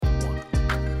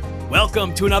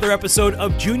Welcome to another episode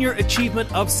of Junior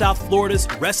Achievement of South Florida's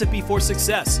Recipe for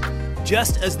Success.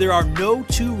 Just as there are no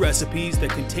two recipes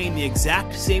that contain the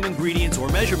exact same ingredients or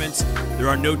measurements, there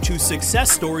are no two success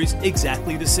stories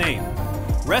exactly the same.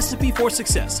 Recipe for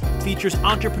Success features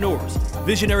entrepreneurs,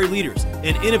 visionary leaders,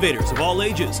 and innovators of all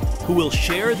ages who will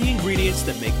share the ingredients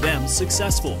that make them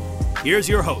successful. Here's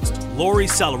your host, Lori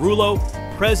Salarulo,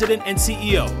 President and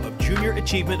CEO of Junior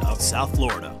Achievement of South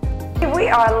Florida. We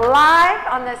are live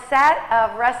on the set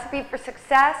of Recipe for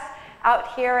Success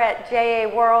out here at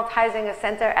JA World Huizenga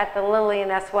Center at the Lillian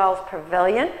S. Wells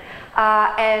Pavilion.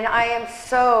 And I am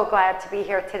so glad to be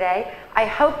here today. I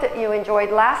hope that you enjoyed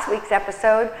last week's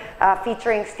episode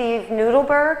featuring Steve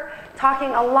Nudelberg, talking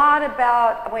a lot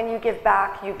about when you give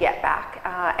back, you get back,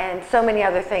 and so many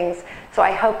other things. So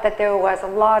I hope that there was a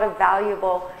lot of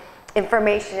valuable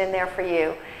information in there for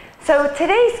you. So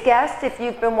today's guest, if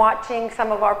you've been watching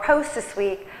some of our posts this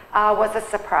week, was a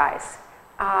surprise.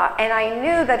 And I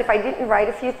knew that if I didn't write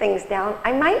a few things down,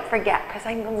 I might forget because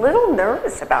I'm a little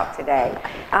nervous about today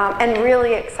and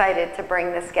really excited to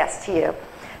bring this guest to you.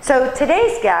 So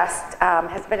today's guest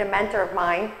has been a mentor of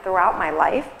mine throughout my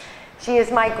life. She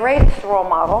is my greatest role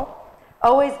model,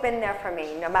 always been there for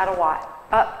me no matter what,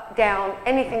 up, down,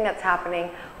 anything that's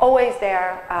happening, always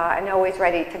there and always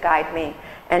ready to guide me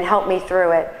and help me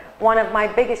through it. One of my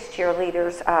biggest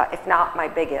cheerleaders, if not my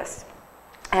biggest,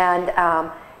 and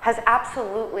has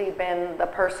absolutely been the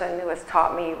person who has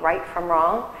taught me right from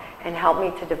wrong and helped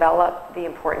me to develop the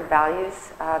important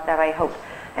values that I hope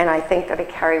and I think that I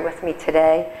carry with me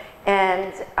today.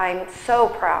 And I'm so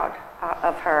proud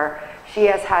of her. She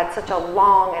has had such a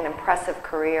long and impressive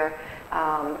career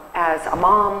as a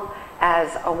mom,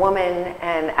 as a woman,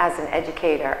 and as an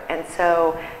educator. And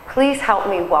so please help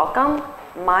me welcome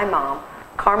my mom,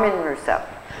 Carmen Russo.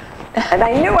 And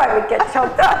I knew I would get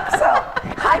choked up, so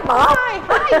hi, Mom.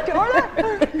 Hi,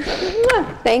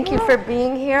 Dora. Thank you for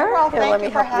being here. Well, Here, thank you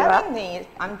for having me.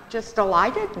 I'm just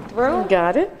delighted and thrilled.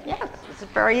 Got it? Yes, this is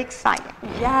very exciting.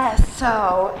 Yes,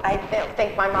 so I don't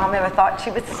think my mom ever thought she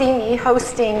would see me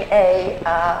hosting a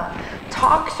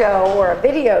talk show or a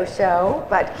video show,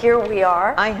 but here we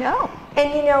are. I know.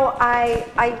 And you know,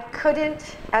 I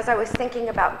couldn't, as I was thinking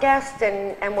about guests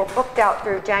and we're booked out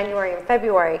through January and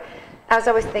February, as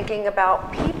I was thinking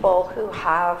about people who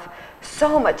have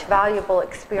so much valuable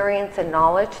experience and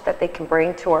knowledge that they can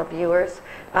bring to our viewers,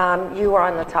 you are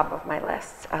on the top of my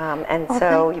list. And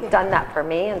so you've done that for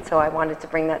me, and so I wanted to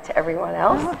bring that to everyone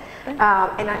else. And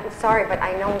I'm sorry, but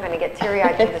I know I'm going to get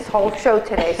teary-eyed in this whole show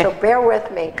today, so bear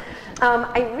with me.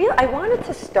 I wanted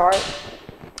to start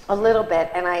a little bit,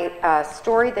 and a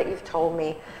story that you've told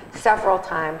me several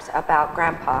times about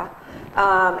Grandpa.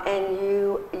 And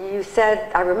you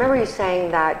said, I remember you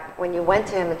saying that when you went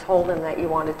to him and told him that you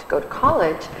wanted to go to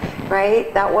college,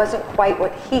 right, that wasn't quite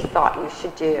what he thought you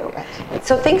should do. Yes.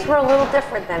 So things were a little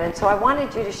different then, and so I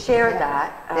wanted you to share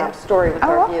that story with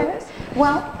our viewers.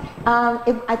 Well,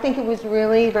 I think it was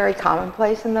really very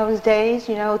commonplace in those days.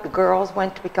 You know, the girls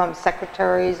went to become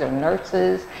secretaries or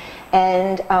nurses,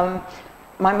 and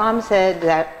my mom said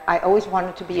that I always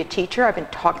wanted to be a teacher. I've been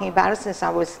talking about it since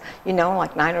I was, you know,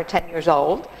 like 9 or 10 years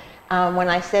old. When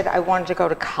I said I wanted to go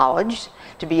to college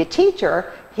to be a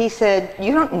teacher, he said,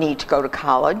 you don't need to go to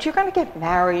college. You're going to get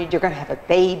married. You're going to have a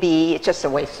baby. It's just a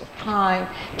waste of time.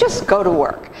 Just go to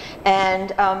work.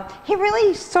 And he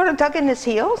really sort of dug in his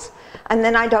heels. And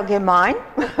then I dug in mine.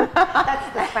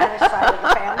 That's the Spanish side of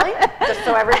the family, just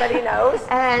so everybody knows.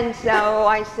 And so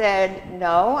I said,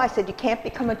 no. I said, you can't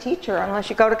become a teacher unless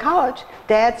you go to college,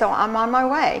 Dad, so I'm on my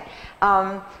way.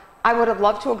 I would have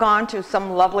loved to have gone to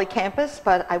some lovely campus,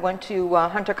 but I went to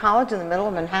Hunter College in the middle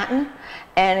of Manhattan,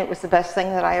 and it was the best thing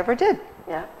that I ever did.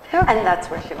 Yeah, and that's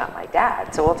where she met my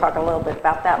dad, so we'll talk a little bit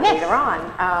about that later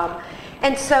on.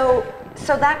 And so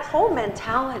that whole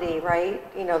mentality, right,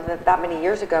 you know, that many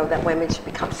years ago that women should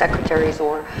become secretaries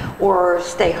or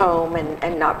stay home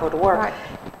and not go to work.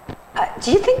 Right.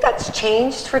 Do you think that's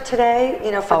changed for today,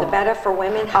 you know, for the better for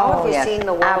women? How have you seen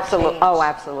the world change? Oh,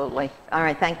 absolutely. All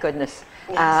right, thank goodness.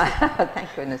 Yes.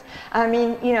 Thank goodness. I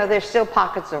mean, you know, there's still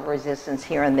pockets of resistance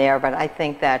here and there, but I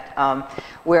think that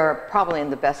we're probably in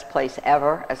the best place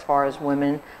ever as far as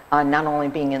women, not only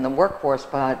being in the workforce,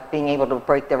 but being able to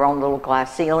break their own little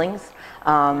glass ceilings.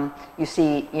 You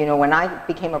see, you know, when I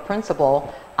became a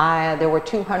principal, there were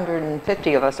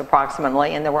 250 of us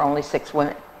approximately, and there were only 6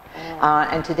 women.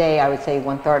 And today, I would say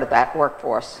 1/3 of that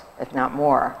workforce, if not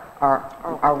more,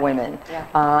 are women,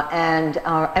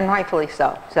 and rightfully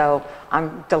so. So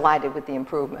I'm delighted with the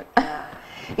improvement.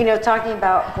 You know, talking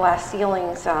about glass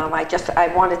ceilings,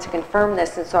 I wanted to confirm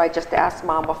this, and so I just asked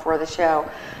Mom before the show.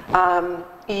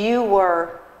 You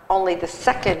were only the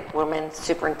second woman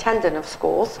superintendent of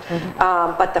schools,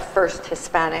 but the first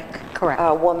Hispanic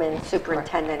woman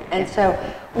superintendent. And so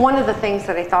one of the things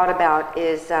that I thought about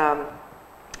is,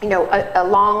 you know, a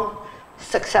long,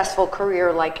 successful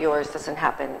career like yours doesn't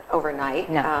happen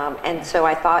overnight. No. And so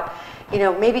I thought, you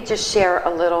know, maybe just share a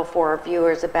little for our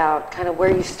viewers about kind of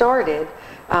where you started,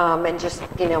 and just,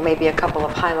 you know, maybe a couple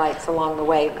of highlights along the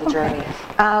way of the journey.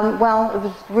 Well, it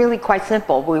was really quite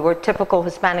simple. We were a typical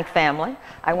Hispanic family.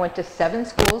 I went to 7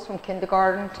 schools from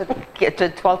kindergarten to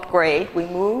 12th grade. We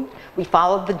moved. We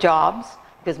followed the jobs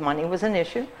because money was an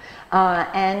issue.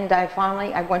 And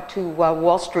I went to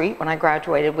Wall Street when I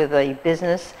graduated with a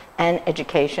business and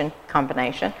education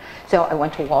combination. So I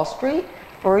went to Wall Street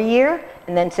for a year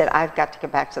and then said, I've got to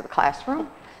get back to the classroom.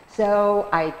 So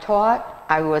I taught.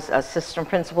 I was assistant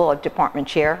principal, a department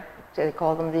chair, they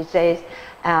call them these days,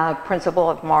 principal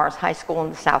of Morris High School in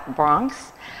the South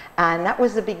Bronx. And that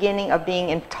was the beginning of being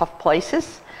in tough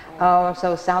places.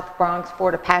 So South Bronx,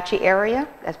 Fort Apache area,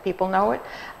 as people know it.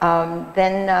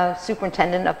 Then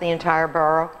superintendent of the entire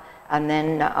borough, and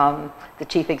then the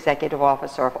chief executive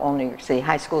officer of all New York City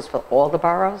high schools for all the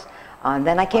boroughs. And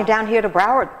then I came down here to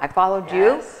Broward. I followed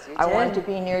you. I wanted to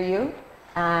be near you.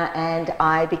 And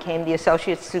I became the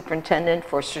associate superintendent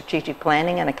for strategic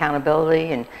planning and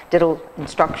accountability, and did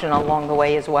instruction along the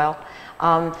way as well.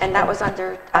 And that was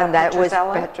under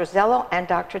Petrozello and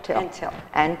Dr. Till.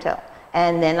 And Till.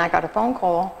 And then I got a phone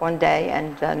call one day,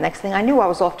 and next thing I knew, I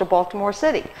was off to Baltimore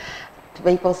City.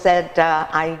 People said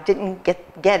I didn't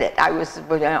get it. I was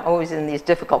always in these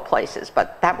difficult places,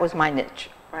 but that was my niche.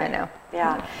 Right. You know.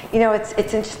 Yeah. You know, it's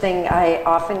interesting. I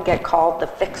often get called the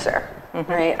fixer.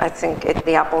 Right. I think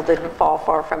the apple didn't fall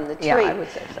far from the tree. Yeah, I would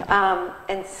say so.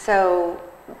 And so,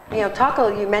 you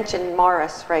know, you mentioned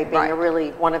Morris, right, being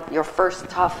really one of your first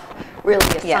tough, really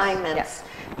assignments.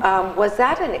 Yes. Was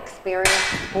that an experience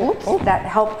that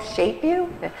helped shape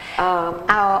you?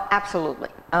 Absolutely.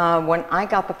 When I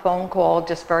got the phone call,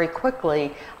 just very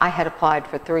quickly, I had applied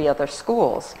for 3 other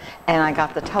schools, and I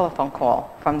got the telephone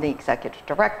call from the executive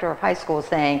director of high school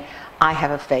saying, I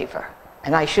have a favor.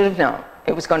 And I should have known.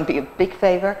 It was going to be a big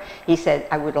favor. He said,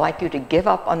 I would like you to give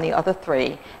up on the other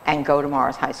 3 and go to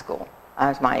Morris High School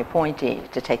as my appointee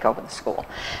to take over the school.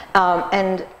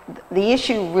 And the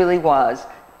issue really was,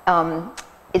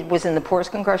 it was in the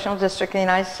poorest congressional district in the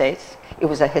United States. It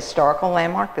was a historical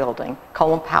landmark building.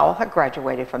 Colin Powell had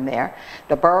graduated from there.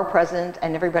 The borough president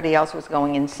and everybody else was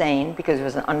going insane because it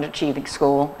was an underachieving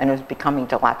school and it was becoming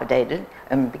dilapidated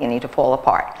and beginning to fall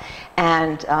apart.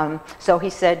 And so he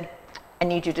said, I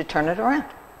need you to turn it around.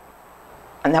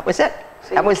 And that was it.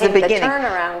 So that was the beginning. The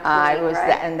turnaround point,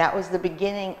 right? And that was the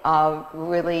beginning of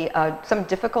really some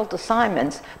difficult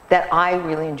assignments that I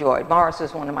really enjoyed. Morris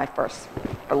was one of my first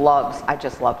loves. I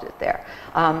just loved it there.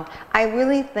 I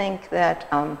really think that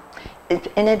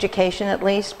in education, at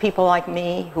least, people like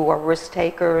me who are risk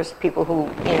takers, people who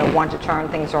want to turn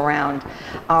things around,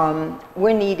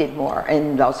 we're needed more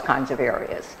in those kinds of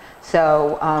areas.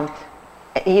 So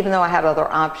even though I had other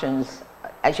options,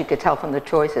 as you could tell from the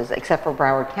choices, except for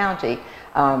Broward County,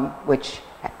 which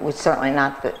would certainly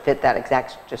not fit that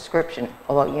exact description,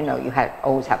 although you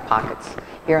always have pockets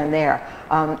here and there.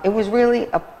 It was really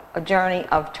a journey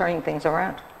of turning things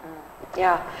around.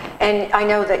 Yeah, and I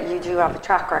know that you do have a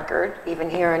track record, even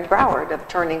here in Broward, of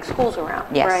turning schools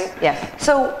around, yes, right? Yes.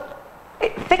 So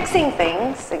fixing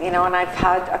things, and I've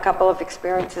had a couple of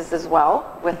experiences as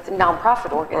well with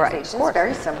nonprofit organizations, right,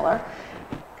 very similar.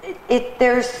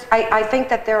 I think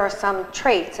that there are some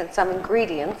traits and some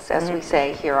ingredients, as we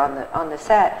say here on the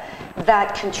set,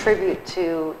 that contribute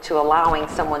to allowing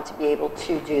someone to be able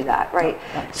to do that, right?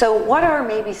 So what are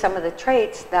maybe some of the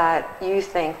traits that you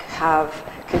think have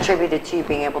contributed to you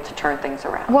being able to turn things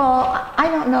around? Well, I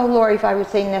don't know, Lori, if I would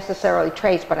say necessarily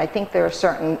traits, but I think there are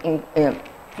certain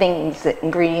things,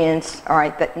 ingredients, all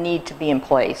right, that need to be in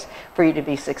place for you to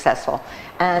be successful.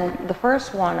 And the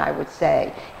first one I would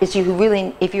say is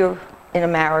if you're in a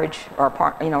marriage or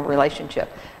a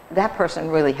relationship, that person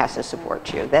really has to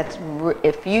support you.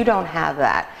 If you don't have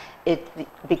that, it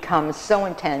becomes so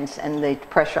intense, and the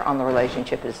pressure on the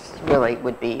relationship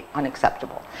would be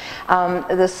unacceptable.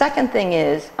 The second thing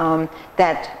is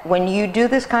that when you do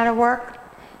this kind of work,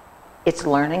 it's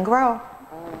learn and grow.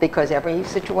 Because every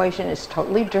situation is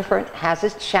totally different, has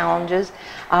its challenges,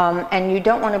 and you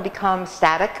don't want to become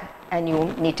static, and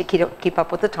you need to keep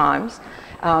up with the times.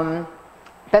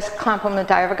 Best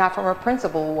compliment I ever got from a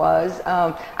principal was,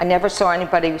 I never saw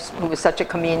anybody who was such a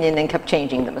chameleon and kept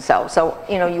changing themselves. So,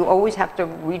 you always have to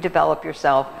redevelop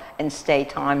yourself and stay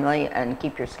timely and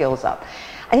keep your skills up.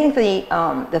 I think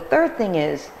the third thing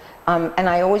is, and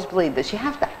I always believe this, you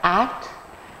have to act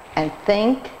and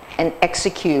think and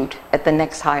execute at the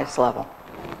next highest level.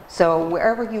 So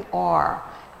wherever you are,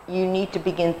 you need to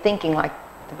begin thinking like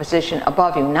the position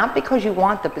above you, not because you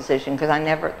want the position, because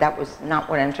that was not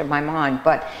what entered my mind,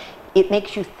 but it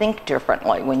makes you think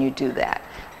differently when you do that.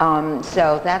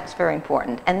 So that's very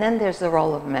important. And then there's the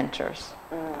role of mentors.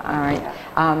 All right.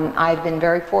 I've been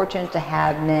very fortunate to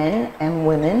have men and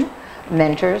women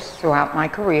mentors throughout my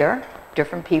career,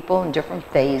 different people in different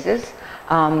phases.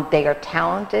 They are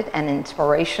talented and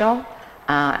inspirational,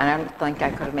 and I don't think I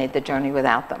could have made the journey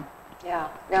without them. Yeah,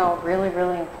 no, really,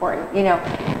 really important. You know,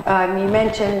 you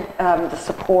mentioned the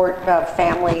support of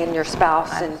family and your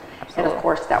spouse, and of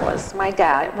course that was my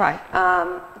dad. Right.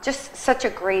 Just such a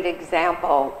great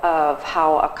example of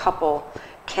how a couple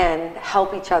can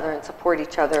help each other and support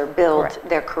each other build Correct.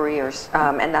 their careers,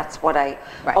 and that's what I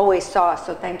always saw.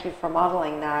 So thank you for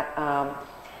modeling that.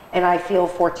 And I feel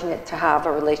fortunate to have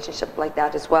a relationship like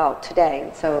that as well today.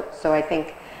 And so I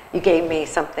think you gave me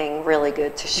something really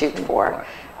good to shoot for.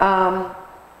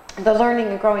 The learning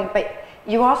and growing, but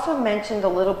you also mentioned a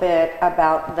little bit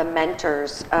about the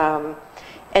mentors,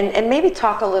 and maybe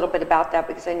talk a little bit about that,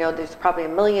 because I know there's probably a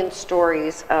million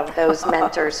stories of those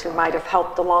mentors who might have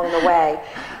helped along the way.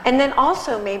 And then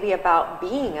also maybe about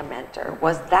being a mentor.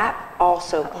 Was that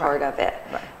also part of it?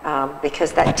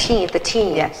 Because the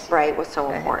team, yes. right, was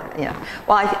so important. Yeah.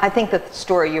 Well, I think that the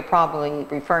story you're probably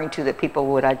referring to that people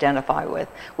would identify with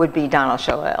would be Donna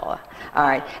Shalala. All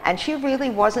right. And she really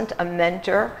wasn't a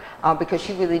mentor because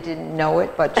she really didn't know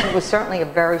it, but she was certainly a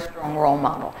very strong role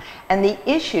model. And the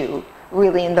issue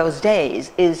really in those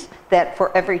days is that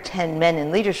for every 10 men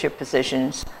in leadership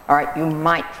positions, all right, you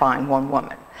might find one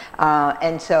woman.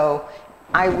 And so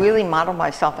I really modeled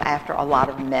myself after a lot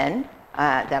of men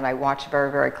that I watched very,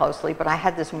 very closely, but I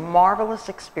had this marvelous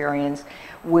experience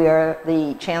where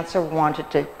the chancellor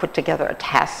wanted to put together a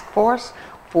task force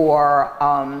for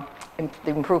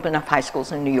the improvement of high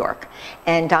schools in New York.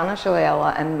 And Donna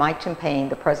Shalala and Mike Champagne,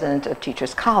 the president of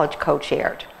Teachers College,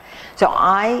 co-chaired. So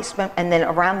I spent, and then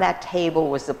around that table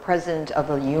was the president of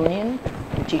the union,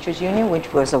 the teachers union,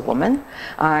 which was a woman,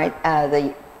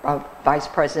 the vice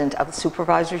president of the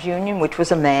supervisors union, which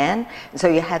was a man. And so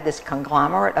you had this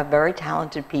conglomerate of very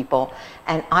talented people,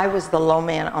 and I was the low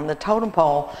man on the totem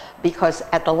pole because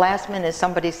at the last minute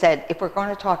somebody said, if we're going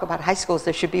to talk about high schools,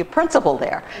 there should be a principal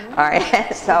there. Mm-hmm. All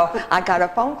right. So I got a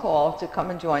phone call to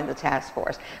come and join the task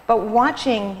force. But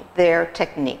watching their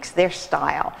techniques, their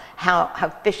style, how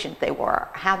efficient they were,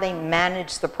 how they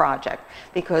managed the project,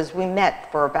 because we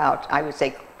met for about, I would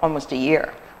say, almost a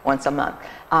year, once a month,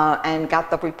 and got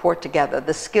the report together.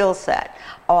 The skill set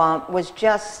was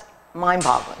just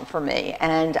mind-boggling for me,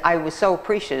 and I was so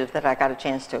appreciative that I got a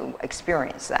chance to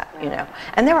experience that, you know.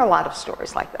 And there are a lot of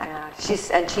stories like that.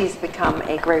 Yeah, she's become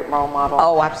a great role model.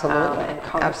 Oh, absolutely. And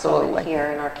absolutely.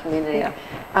 Here in our community.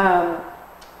 Yeah.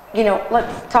 You know,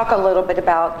 let's talk a little bit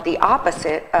about the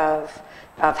opposite of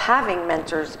having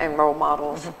mentors and role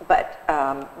models, but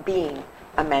being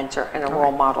a mentor and a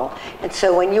role model. And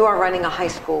so when you are running a high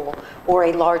school or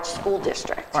a large school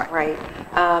district, right,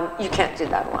 you can't do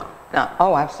that alone. No,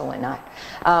 oh, absolutely not.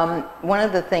 One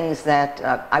of the things that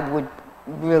I would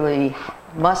really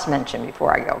must mention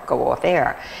before I go off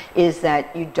air is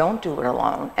that you don't do it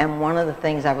alone. And one of the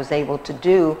things I was able to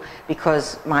do,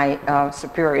 because my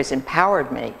superiors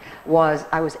empowered me, was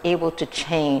I was able to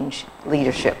change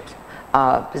leadership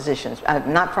positions,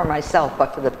 not for myself,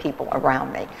 but for the people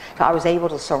around me. So I was able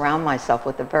to surround myself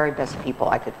with the very best people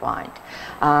I could find.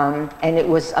 And it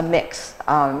was a mix,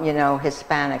 you know,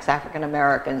 Hispanics, African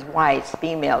Americans, whites,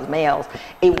 females, males.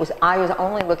 I was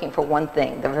only looking for one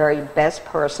thing, the very best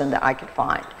person that I could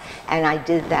find. And I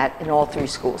did that in all three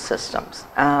school systems.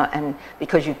 And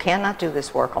because you cannot do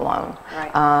this work alone.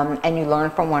 Right. And you learn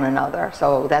from one another.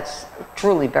 So that's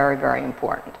truly very, very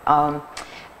important.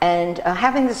 And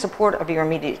having the support of your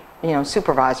immediate, you know,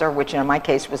 supervisor, which in my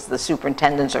case was the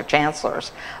superintendents or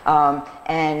chancellors,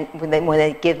 and when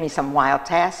they give me some wild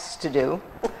tasks to do.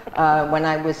 When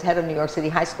I was head of New York City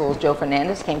High Schools, Joe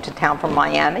Fernandez came to town from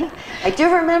Miami. I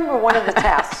do remember one of the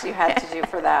tasks you had to do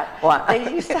for that. What?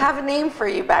 They used to have a name for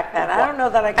you back then. I don't know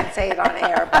that I can say it on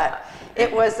air, but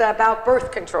it was about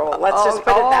birth control. Let's just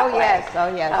put it that way. Yes.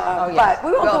 Oh, yes. Oh, yes. But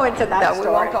we won't go into that story.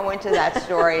 We won't go into that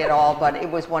story at all, but it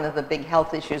was one of the big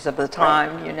health issues of the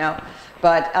time, you know.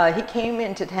 But he came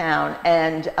into town,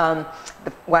 and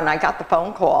when I got the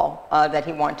phone call that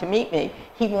he wanted to meet me,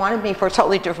 he wanted me for a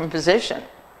totally different position.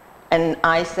 And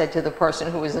I said to the person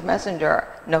who was the messenger,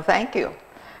 no, thank you.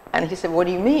 And he said, what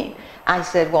do you mean? I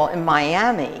said, well, in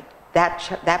Miami,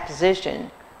 that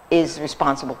position is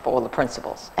responsible for all the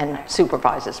principals and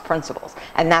supervises principals.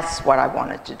 And that's what I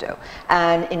wanted to do.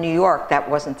 And in New York, that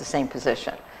wasn't the same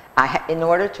position. In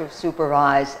order to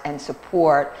supervise and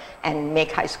support and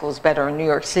make high schools better in New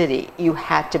York City, you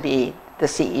had to be the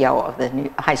CEO of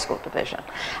the high school division.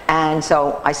 And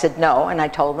so I said no, and I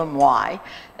told them why.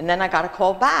 And then I got a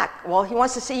call back. Well, he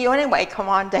wants to see you anyway, come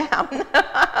on down.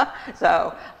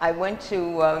 So I went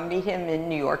to meet him in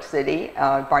New York City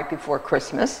right before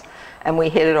Christmas, and we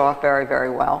hit it off very, very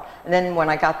well. And then when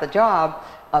I got the job,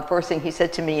 first thing he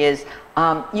said to me is,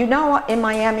 you know, in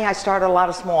Miami I started a lot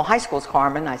of small high schools,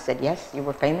 Carmen. I said, yes, you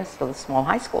were famous for the small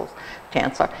high schools,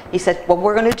 Chancellor. He said, well,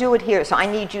 we're going to do it here, so I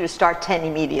need you to start 10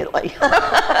 immediately.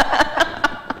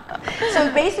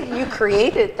 So basically you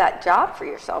created that job for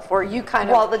yourself, or you kind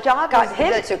of got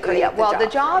him to create the job. Well, the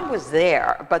job was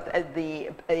there, but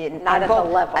not at the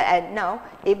level. No,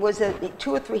 it was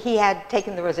 2 or 3, he had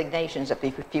taken the resignations of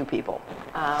a few people.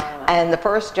 And the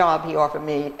first job he offered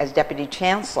me as Deputy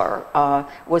Chancellor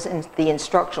was in the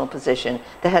instructional position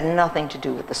that had nothing to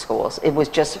do with the schools. It was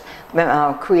just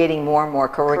creating more and more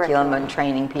curriculum and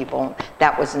training people.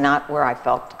 That was not where I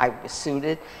felt I was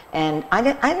suited. And I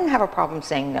didn't have a problem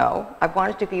saying no. I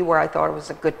wanted to be where I thought it was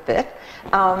a good fit.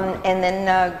 And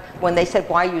then when they said,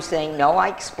 why are you saying no, I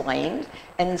explained.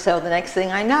 And so the next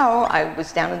thing I know, I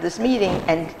was down at this meeting,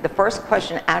 and the first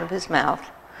question out of his mouth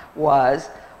was,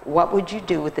 what would you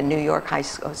do with the New York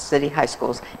City high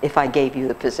schools if I gave you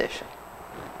the position?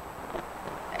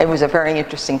 It was a very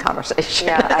interesting conversation.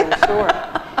 Yeah, I'm sure.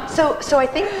 So I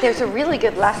think there's a really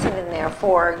good lesson in there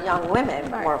for young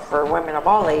women, or for women of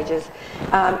all ages,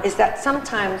 is that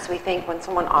sometimes we think when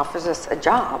someone offers us a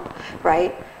job,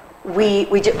 right, we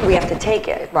have to take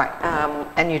it. Right.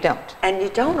 And you don't. And you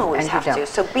don't always have to.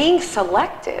 So being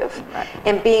selective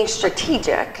and being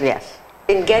strategic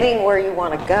in getting where you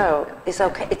want to go is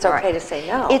okay. It's okay to say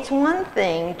no. It's one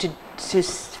thing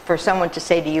for someone to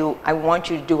say to you, I want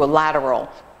you to do a lateral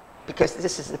because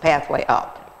this is the pathway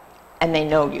up, and they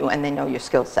know you and they know your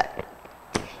skill set.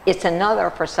 It's another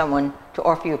for someone to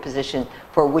offer you a position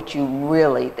for which you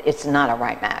really, it's not a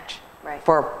right match. Right.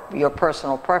 For your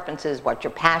personal preferences, what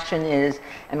your passion is,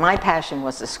 and my passion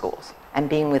was the schools and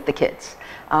being with the kids.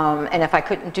 And if I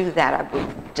couldn't do that, I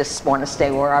would just want to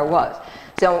stay where I was.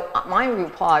 So my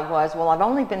reply was, well, I've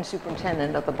only been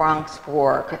superintendent of the Bronx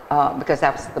because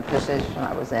that was the position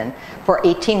I was in, for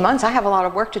 18 months. I have a lot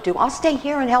of work to do. I'll stay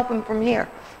here and help him from here.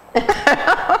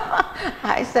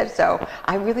 I said, so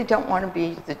I really don't want to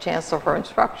be the Chancellor for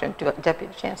Instruction,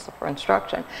 Deputy Chancellor for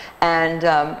Instruction. And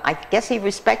I guess he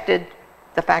respected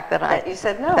the fact that you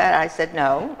said no. That I said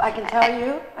no. I can tell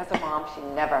you, as a mom, she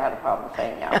never had a problem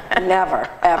saying no. Never,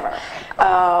 ever.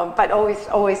 But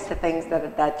always to things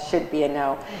that should be a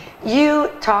no. You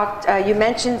talked. You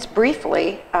mentioned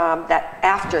briefly that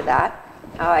after that,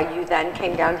 you then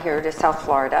came down here to South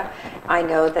Florida. I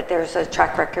know that there's a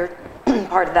track record.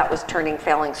 Part of that was turning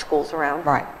failing schools around.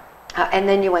 Right. And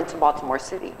then you went to Baltimore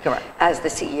City. Correct. As the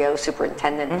CEO,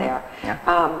 superintendent there.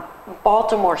 Yeah.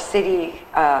 Baltimore City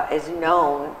is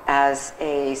known as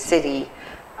a city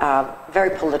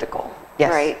very political,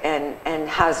 right? And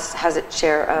has its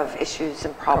share of issues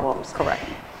and problems. Correct.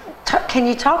 Can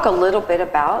you talk a little bit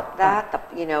about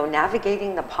that?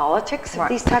 Navigating the politics of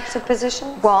these types of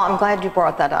positions. Well, I'm glad you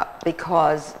brought that up,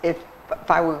 because if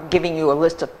I were giving you a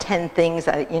list of 10 things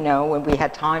that, when we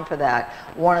had time for that,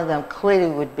 one of them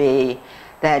clearly would be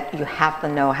that you have to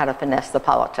know how to finesse the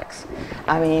politics.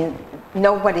 I mean,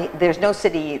 there's no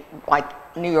city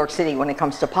like New York City when it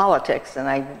comes to politics, and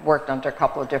I worked under a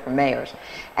couple of different mayors.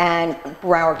 And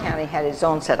Broward County had its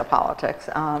own set of politics.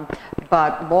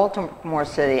 But Baltimore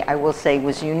City, I will say,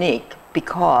 was unique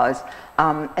because,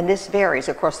 and this varies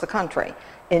across the country,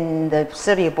 in the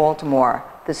city of Baltimore,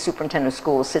 the superintendent of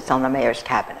schools sits on the mayor's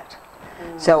cabinet.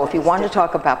 So if you want to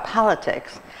talk about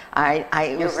politics,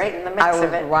 I was right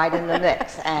in the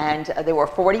mix. And there were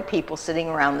 40 people sitting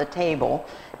around the table,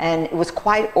 and it was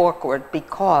quite awkward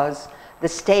because the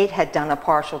state had done a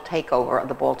partial takeover of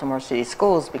the Baltimore City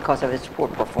schools because of its poor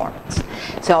performance.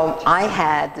 So I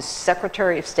had the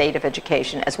Secretary of State of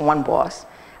Education as one boss,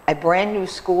 a brand new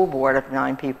school board of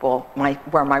 9 people,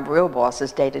 where my real boss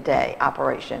is day-to-day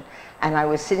operation. And I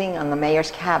was sitting on the mayor's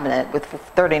cabinet with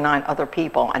 39 other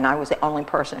people, and I was the only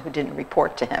person who didn't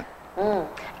report to him. And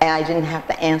I didn't have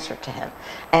to answer to him.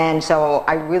 And so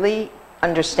I really,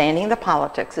 understanding the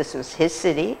politics, this was his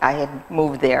city, I had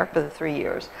moved there for the 3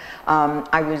 years.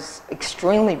 I was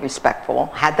extremely respectful,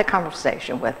 had the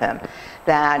conversation with him,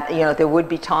 that there would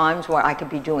be times where I could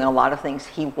be doing a lot of things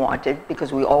he wanted,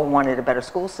 because we all wanted a better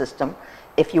school system.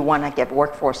 If you want to get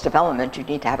workforce development, you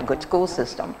need to have a good school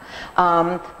system.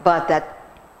 But that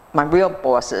my real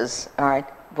bosses, all right,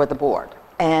 were the board.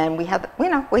 And we had,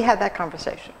 we had that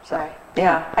conversation. So, right.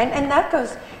 Yeah, and that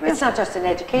goes, it's not just in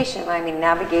education. I mean,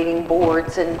 navigating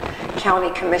boards and county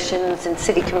commissions and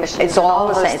city commissions. It's all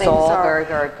the those same. It's things all are very,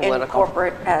 very political. in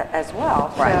corporate as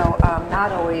well. Right. So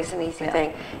not always an easy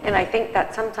thing. And I think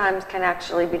that sometimes can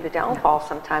actually be the downfall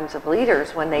sometimes of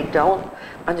leaders when they don't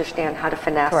understand how to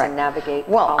finesse and navigate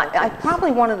politics. I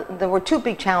probably there were two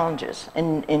big challenges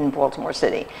in Baltimore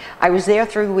City. I was there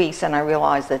 3 weeks and I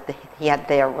realized that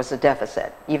there was a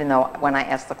deficit, even though when I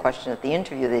asked the question at the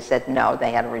interview, they said no,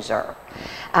 they had a reserve.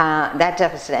 That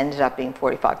deficit ended up being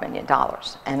 $45 million,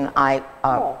 and I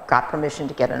got permission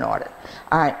to get an audit.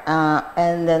 All right,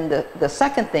 and then the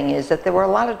second thing is that there were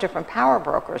a lot of different power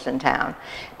brokers in town,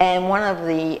 and one of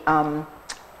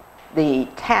the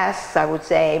tasks, I would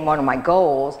say, one of my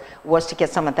goals was to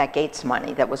get some of that Gates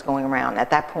money that was going around.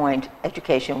 At that point,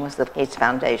 education was the Gates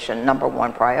Foundation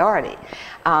 #1 priority.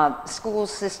 School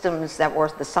systems that were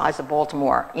the size of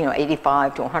Baltimore,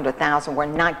 85 to 100,000, were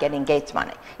not getting Gates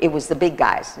money. It was the big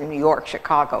guys, New York,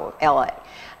 Chicago, LA.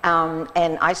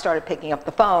 And I started picking up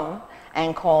the phone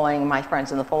and calling my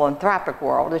friends in the philanthropic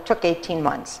world. It took 18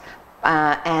 months.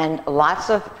 And lots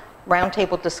of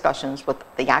roundtable discussions with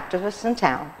the activists in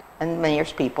town, and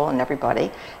mayor's people and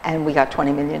everybody, and we got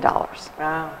 $20 million.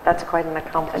 Wow, that's quite an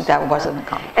accomplishment. That was an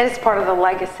accomplishment. And it's part of the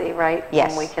legacy, right? Yes.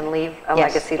 And we can leave a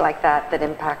legacy like that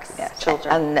impacts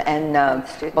children. And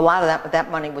a lot of that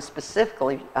money was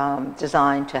specifically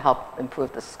designed to help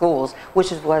improve the schools, which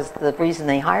was the reason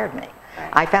they hired me. Right.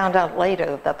 I found out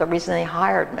later that the reason they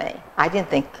hired me, I didn't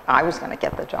think I was going to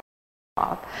get the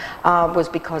job, was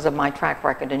because of my track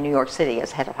record in New York City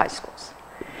as head of high schools.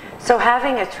 So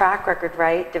having a track record,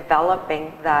 right,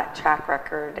 developing that track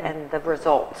record and the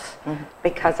results,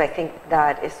 because I think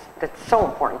that's so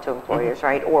important to employers,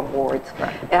 right, or boards.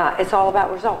 Right. It's all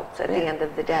about results at the end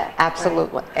of the day.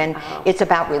 Absolutely. Right? And it's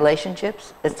about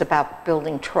relationships. It's about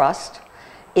building trust.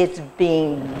 It's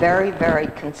being very, very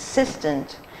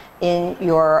consistent in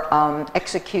your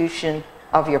execution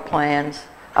of your plans,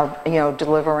 of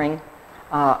delivering.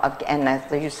 And as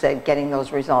you said, getting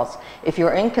those results. If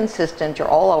you're inconsistent, you're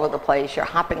all over the place, you're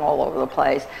hopping all over the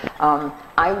place.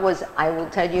 I will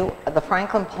tell you, the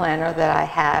Franklin Planner that I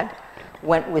had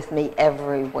went with me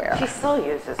everywhere. She still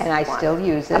uses and I still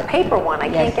use it. A paper one. I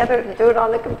can't get her to do it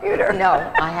on the computer. No,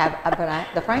 I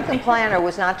have, the Franklin Planner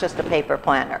was not just a paper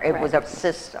planner. It was a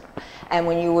system. And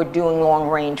when you were doing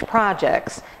long-range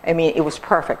projects, I mean, it was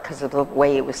perfect because of the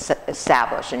way it was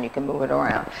established, and you can move it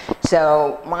around.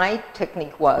 So my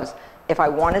technique was, if I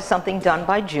wanted something done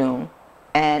by June,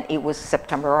 and it was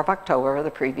September or October of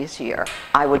the previous year,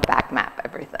 I would back map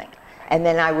everything. And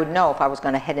then I would know if I was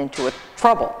going to head into a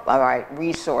trouble, all right,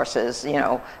 resources,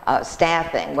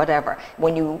 staffing, whatever.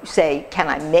 When you say, can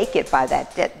I make it by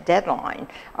that deadline,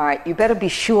 all right, you better be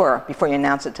sure before you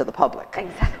announce it to the public.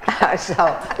 Exactly.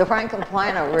 So the Franklin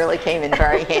Planner really came in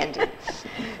very handy.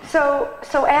 So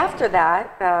after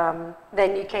that,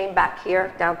 then you came back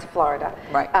here down to Florida,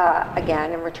 right?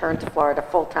 Again, and returned to Florida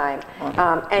full time,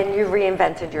 and you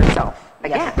reinvented yourself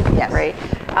again, yes. Right?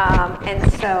 And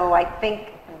so I think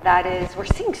we're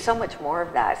seeing so much more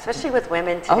of that, especially with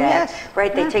women today,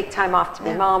 right? They take time off to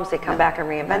be moms, they come back and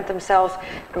reinvent themselves.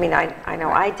 I mean, I know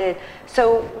I did.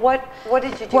 So what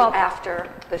did you do after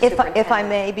the superintendent? If I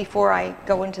may, before I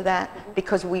go into that,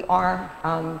 because we are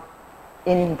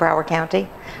in Broward County,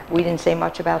 we didn't say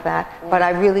much about that, but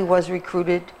I really was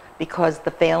recruited because the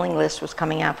failing list was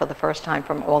coming out for the first time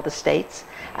from all the states,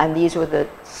 and these were the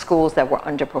schools that were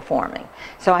underperforming.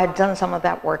 So I had done some of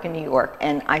that work in New York,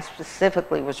 and I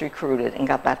specifically was recruited and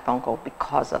got that phone call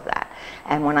because of that.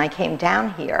 And when I came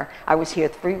down here, I was here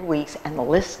 3 weeks, and the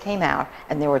list came out,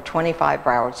 and there were 25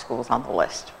 Broward schools on the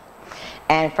list.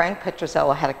 And Frank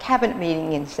Petrosello had a cabinet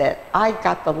meeting and said, I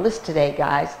got the list today,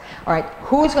 guys. All right,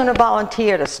 who's going to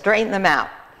volunteer to straighten them out?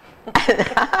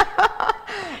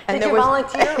 Did you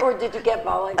volunteer or did you get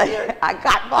volunteered? I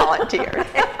got volunteered.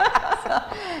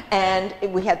 And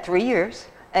we had 3 years,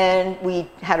 and we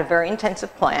had a very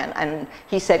intensive plan. And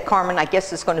he said, Carmen, I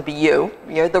guess it's going to be you.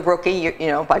 You're the rookie,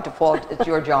 by default, it's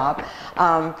your job.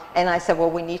 And I said,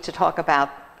 well, we need to talk about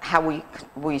how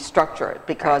we structure it,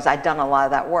 because I'd done a lot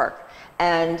of that work.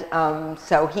 And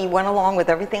so he went along with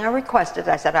everything I requested.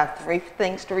 I said, I have 3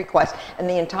 things to request. And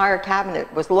the entire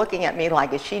cabinet was looking at me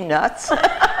like, is she nuts?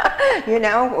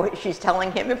 She's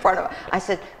telling him in front of him. I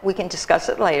said, we can discuss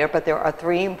it later, but there are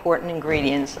 3 important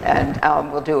ingredients, and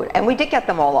we'll do it. And we did get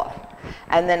them all off.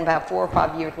 And then about 4 or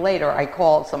 5 years later, I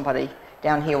called somebody,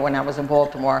 down here when I was in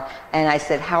Baltimore, and I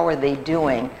said, how are they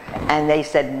doing? And they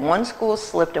said one school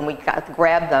slipped, and we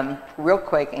grabbed them real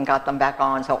quick and got them back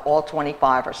on, so all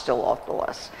 25 are still off the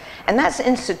list. And that's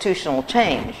institutional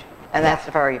change, and that's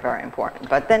very, very important.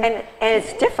 But then, and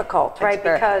it's difficult, right?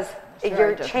 Because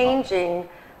you're difficult. Changing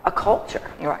a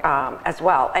culture, right. As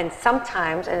well. And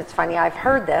sometimes, and it's funny, I've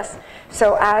heard this,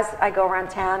 so as I go around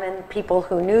town and people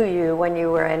who knew you when you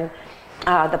were in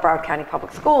the Broward County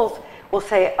Public Schools will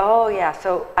say, oh yeah,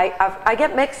 so I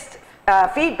get mixed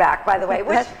feedback, by the way,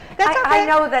 which that's okay. I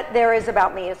know that there is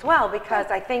about me as well, because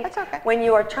I think okay. when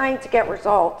you are trying to get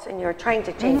results and you're trying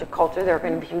to change a culture, there are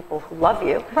going to be people who love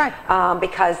you, right.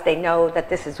 Because they know that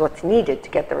this is what's needed to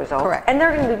get the results. Correct. And there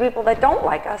are going to be people that don't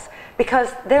like us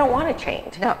because they don't want to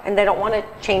change, no. and they don't want to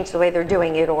change the way they're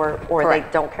doing it, or they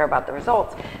don't care about the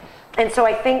results. And so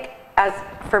I think, as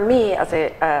for me as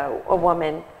a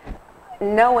woman,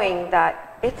 knowing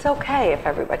that it's okay if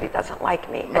everybody doesn't like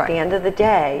me. At the end of the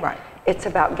day, it's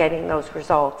about getting those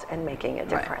results and making a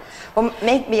difference. Well,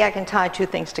 maybe I can tie two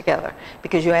things together,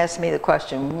 because you asked me the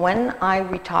question. When I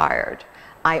retired,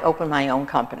 I opened my own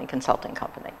company, consulting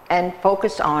company, and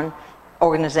focused on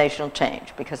organizational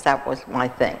change, because that was my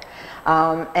thing.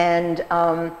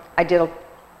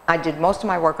 I did most of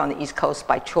my work on the East Coast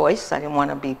by choice. I didn't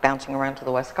want to be bouncing around to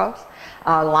the West Coast.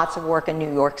 Lots of work in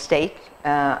New York State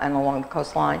and along the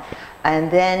coastline. And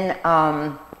then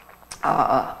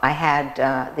I had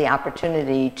the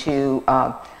opportunity to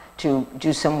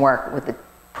do some work with the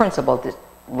principal,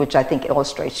 which I think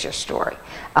illustrates your story.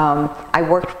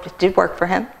 I did work for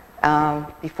him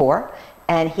before,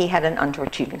 and he had an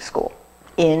underachieving school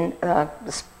in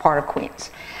this part of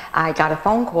Queens. I got a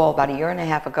phone call about a year and a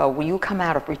half ago, will you come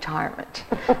out of retirement?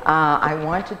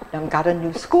 I got a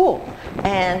new school.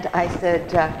 And I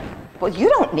said, well, you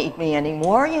don't need me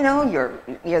anymore, you know,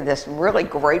 you're this really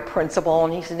great principal.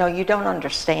 And he said, no, you don't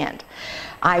understand.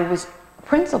 I was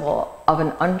principal of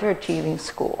an underachieving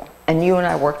school, and you and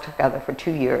I worked together for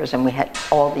 2 years, and we had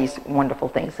all these wonderful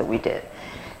things that we did.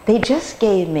 They just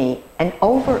gave me an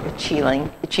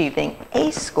overachieving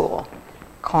A school.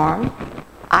 Carm,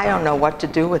 I don't know what to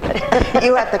do with it.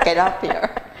 You have to get up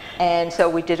here. And so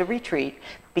we did a retreat,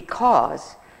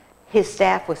 because his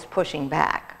staff was pushing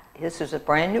back. This was a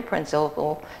brand new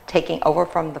principal taking over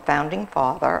from the founding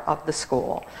father of the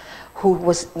school,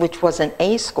 which was an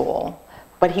A school,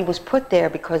 but he was put there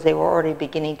because they were already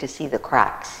beginning to see the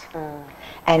cracks.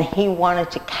 And he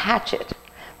wanted to catch it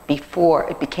before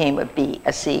it became a B,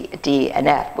 a C, a D, an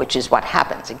F, which is what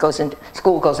happens.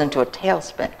 School goes into a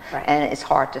tailspin, and it's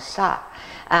hard to stop.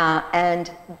 And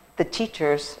the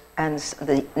teachers and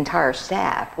the entire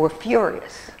staff were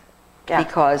furious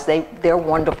because their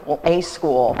wonderful A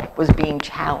school was being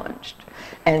challenged.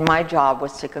 And my job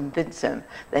was to convince him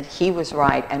that he was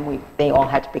right, and they all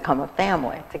had to become a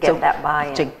family. To get that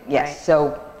buy-in. Yes, right?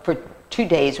 So for 2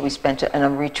 days we spent it in a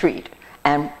retreat,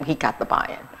 and he got the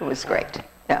buy-in. It was great.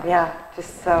 Yeah,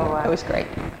 just so... it was great.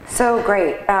 So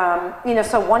great. You know,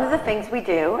 so one of the things we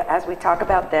do as we talk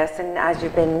about this, and as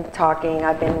you've been talking,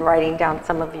 I've been writing down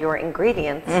some of your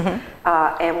ingredients,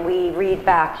 and we read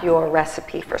back your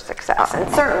recipe for success. And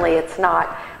certainly it's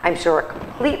not, I'm sure, a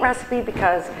complete recipe,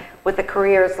 because with a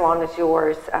career as long as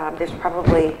yours, there's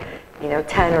probably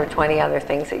 10 or 20 other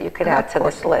things that you could add to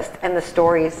this list. And the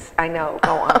stories, I know,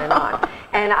 go on and on.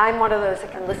 And I'm one of those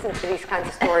that can listen to these kinds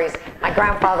of stories. My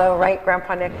grandfather,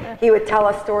 Grandpa Nick, he would tell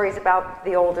us stories about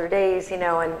the older days,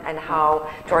 and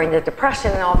how during the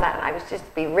Depression and all that, and I was just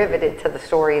be riveted to the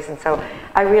stories. And so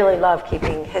I really love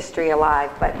keeping history alive,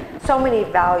 but so many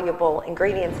valuable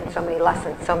ingredients and so many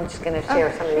lessons. So I'm just going to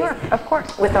share some of these of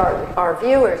course, with our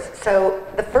viewers. So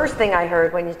the first thing I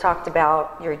heard when you talked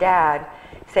about your dad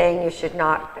saying you should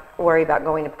not worry about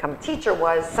going to become a teacher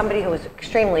was somebody who was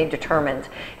extremely determined.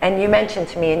 And you mentioned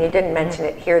to me, and you didn't mention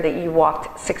it here, that you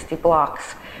walked 60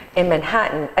 blocks in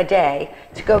Manhattan a day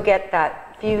to go get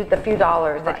the few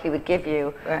dollars that he would give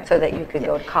you so that you could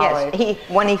go to college. Yes,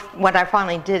 when I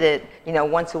finally did it,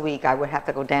 once a week I would have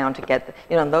to go down to get,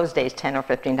 in those days $10 or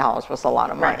 $15 was a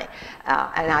lot of money.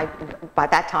 And by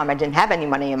that time I didn't have any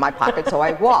money in my pocket, so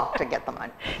I walked to get the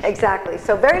money. Exactly,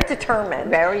 so very determined.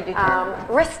 Very determined.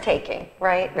 Risk taking,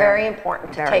 right? Very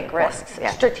important to take risks. Yeah.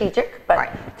 Strategic,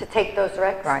 but to take those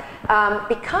risks.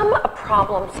 Become a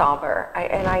problem solver.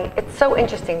 It's so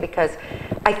interesting because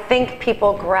I think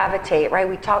people gravitate,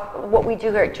 right? What we do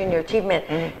here at Junior Achievement,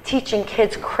 teaching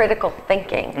kids critical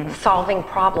thinking, solving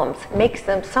problems, makes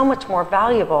them so much more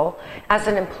valuable as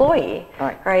an employee,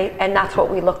 right? And that's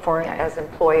what we look for as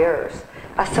employers.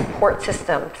 A support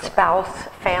system, spouse,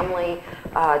 family,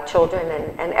 children,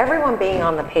 and everyone being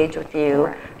on the page with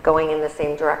you, going in the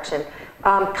same direction.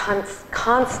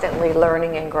 Constantly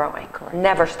learning and growing. Correct.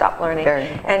 Never stop learning.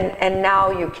 And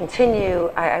now you continue,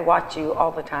 I watch you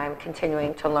all the time,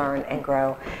 continuing to learn and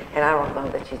grow. And I don't know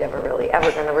that she's ever going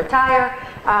to retire,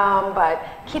 but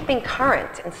keeping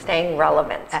current and staying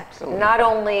relevant. Absolutely. Not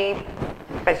only,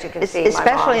 as you can see,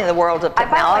 especially in the world of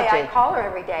technology. By the way, I call her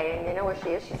every day, and you know where she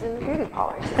is? She's in the beauty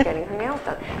parlor. She's getting her nails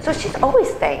done. So she's always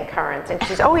staying current, and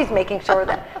she's always making sure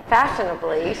that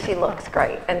fashionably she looks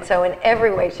great. And so in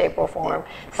every way, shape, or form,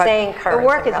 staying current. The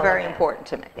work is very important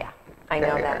to me. Yeah, I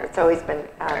know that. It's always been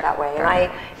that way, and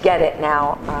I get it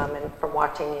now and from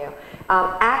watching you.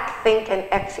 Act, think, and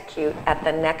execute at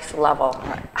the next level.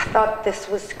 Right. I thought this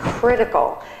was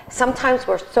critical. Sometimes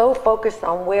we're so focused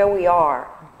on where we are,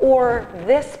 or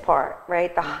this part,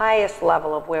 right, the highest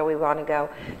level of where we want to go,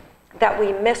 that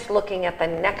we miss looking at the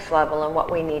next level and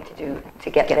what we need to do to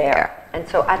get there. And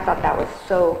so I thought that was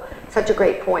such a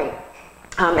great point.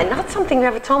 And not something you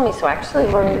ever told me, so I actually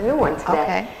learned a new one today.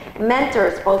 Okay.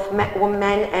 Mentors, both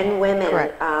men and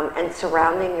women, and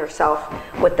surrounding yourself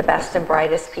with the best and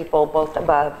brightest people, both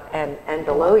above and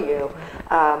below you.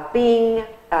 Being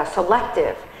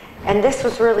selective. And this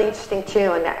was really interesting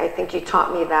too, and I think you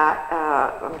taught me that,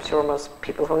 I'm sure most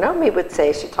people who know me would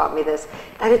say she taught me this,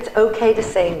 that it's okay to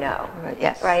say no.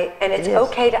 Yes. Right? And it's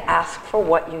okay to ask for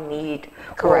what you need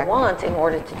or want in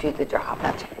order to do the job.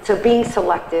 So being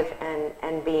selective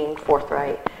and being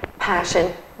forthright,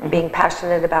 passion, being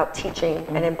passionate about teaching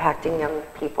and impacting young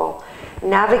people,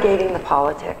 navigating the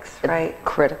politics, right?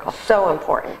 Critical. So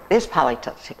important. There's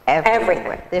politics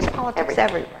everywhere. There's politics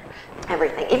everywhere.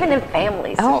 Everything, even in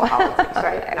families, there's politics,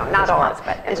 right? No, not ours,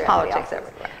 but there's politics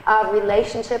everywhere.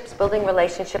 Relationships, building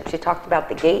relationships. You talked about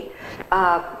the GATE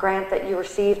grant that you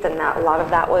received, and a lot of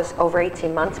that was over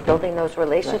 18 months, building those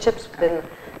relationships within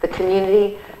the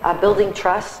community, building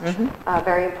trust,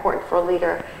 very important for a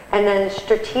leader. And then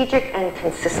strategic and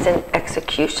consistent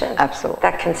execution. Absolutely.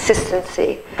 That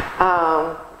consistency.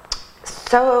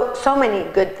 So many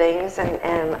good things,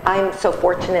 and I'm so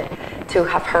fortunate to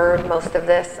have heard most of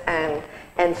this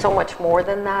and so much more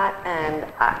than that, and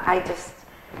I'm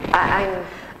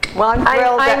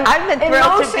thrilled. I've been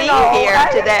thrilled to be here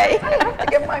today. I have to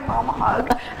give my mom a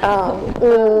hug. I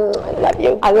love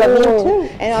you. I love you too,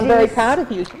 and I'm very proud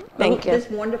of you. Thank you. This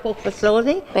wonderful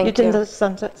facility. Thank you. You did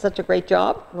such a great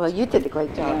job. Well, you did a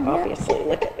great job, obviously.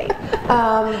 Look at me.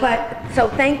 So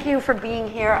thank you for being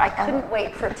here. I couldn't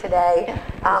wait for today.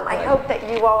 I hope that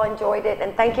you all enjoyed it,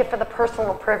 and thank you for the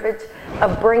personal privilege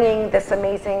of bringing this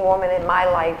amazing woman in my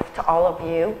life to all of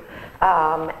you.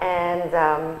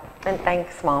 And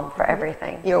thanks, Mom, for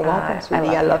everything. You're welcome,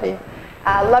 sweetie. I love you.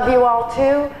 I love you all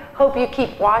too. Hope you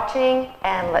keep watching,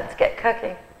 and let's get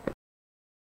cooking.